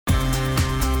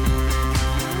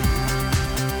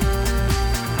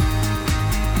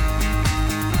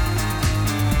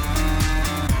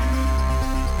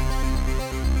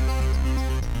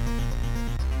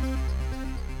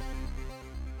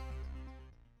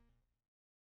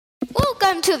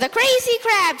Welcome to the Crazy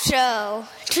Crab Show.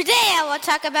 Today I will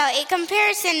talk about a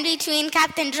comparison between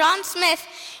Captain John Smith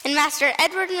and Master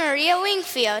Edward Maria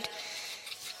Wingfield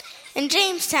in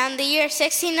Jamestown, the year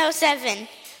 1607.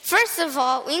 First of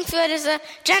all, Wingfield is a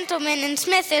gentleman and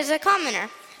Smith is a commoner.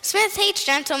 Smith hates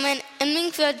gentlemen and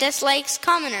Wingfield dislikes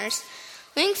commoners.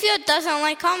 Wingfield doesn't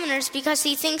like commoners because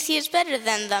he thinks he is better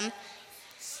than them.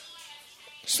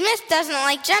 Smith doesn't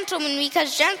like gentlemen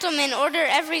because gentlemen order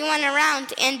everyone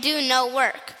around and do no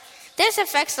work. This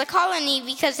affects the colony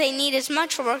because they need as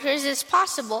much workers as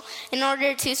possible in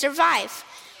order to survive.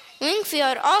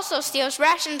 Wingfield also steals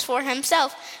rations for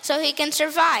himself so he can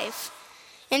survive.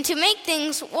 And to make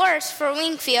things worse for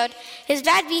Wingfield, his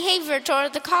bad behavior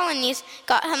toward the colonies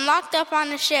got him locked up on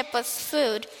a ship with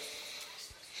food.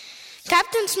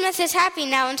 Captain Smith is happy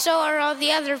now, and so are all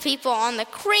the other people on the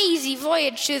crazy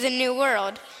voyage to the New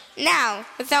World. Now,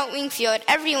 without Wingfield,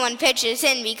 everyone pitches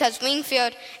in because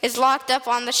Wingfield is locked up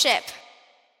on the ship.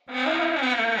 Now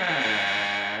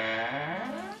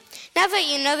that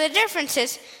you know the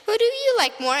differences, who do you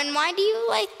like more and why do you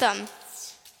like them?